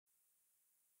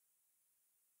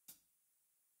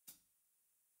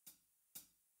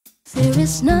There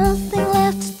is nothing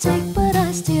left to take, but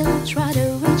I still try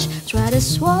to reach, try to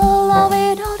swallow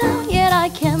it all down, yet I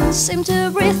can't seem to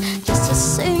breathe. Just a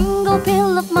single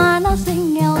pill of mine,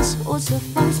 nothing else would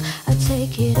suffice. I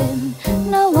take it in,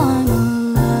 now I'm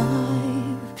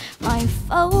alive. My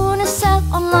phone is set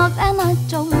on lock and I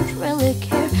don't really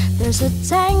care. There's a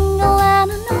tangle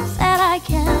and a knot that I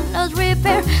cannot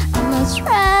repair. I'm a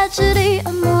tragedy,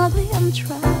 I'm ugly, I'm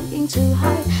trying to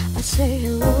hide. I say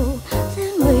hello,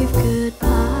 then wave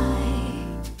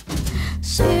goodbye.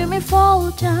 See me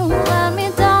fall down, let me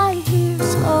die here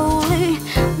slowly.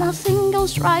 Nothing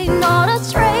goes right, not a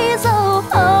trace of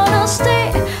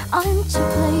honesty. I'm to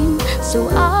blame, so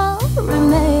I'll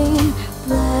remain.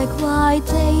 Black, white,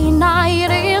 day, night,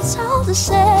 it's all the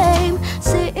same.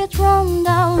 See it run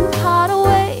down, cut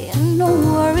away, and no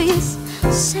worries.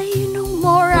 Say no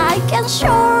more, I can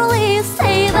surely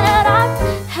say that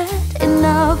I've had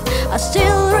enough. I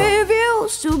still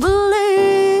refuse to believe.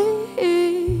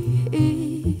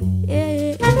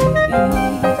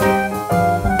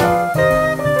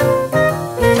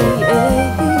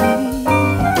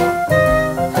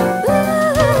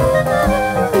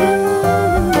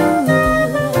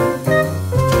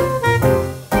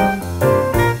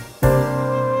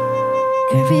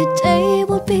 Every day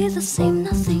would be the same,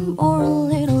 nothing or a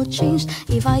little changed.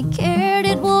 If I cared,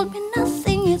 it would be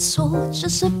nothing, it's all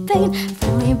just a pain.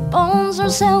 Family bones are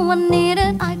so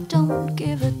unneeded, I don't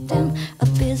give a damn. A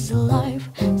busy life,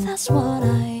 that's what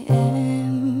I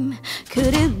am.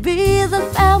 Could it be the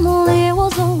family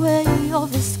was a way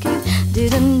of escape?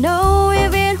 Didn't know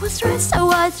if it was right, so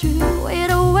I threw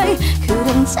it away.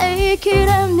 Couldn't take it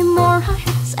anymore, I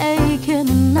had taken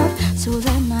enough. So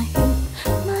then I hit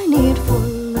my need for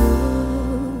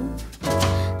love.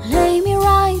 Lay me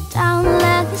right down,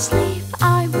 let me sleep,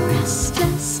 I'm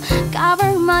restless.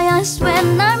 Cover my eyes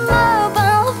when I'm up,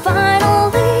 I'll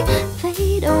finally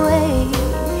fade away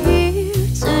here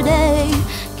today.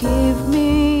 Give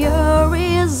me a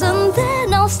reason,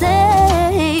 then I'll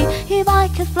stay. If I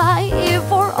could fly here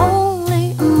for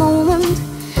only a moment,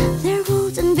 there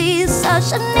wouldn't be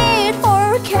such a need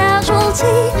for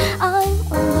casualty. I'm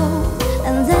alone,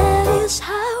 and that is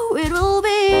how it will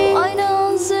be. Why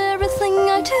does everything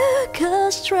I do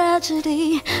cause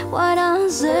tragedy? Why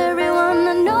does everyone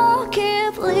I know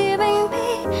keep leaving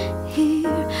me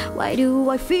here? Why do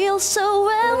I feel so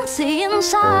empty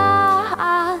inside?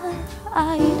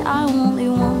 I only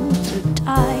want to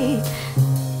die.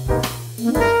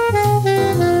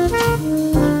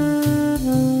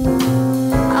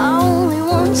 I only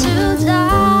want to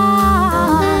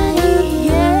die.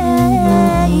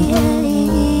 Yeah, yeah.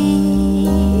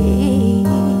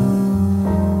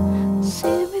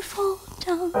 See me fall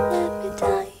down, let me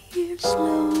die here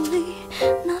slowly.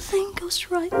 Nothing goes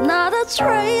right, not a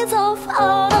trace of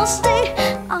honesty.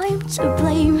 I'm to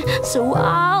blame, so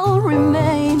I'll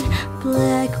remain.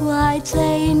 Black, white,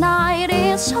 day, night,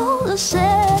 it's all the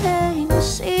same.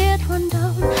 See it run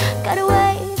down, got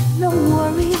away, no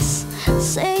worries.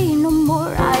 Say no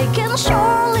more, I can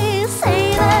surely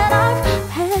say that I've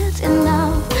had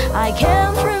enough. I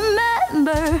can't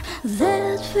remember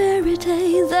that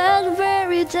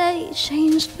very day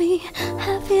changed me.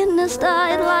 Happiness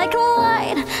died like a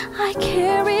light. I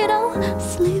carried on,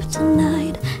 sleep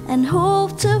tonight, and hope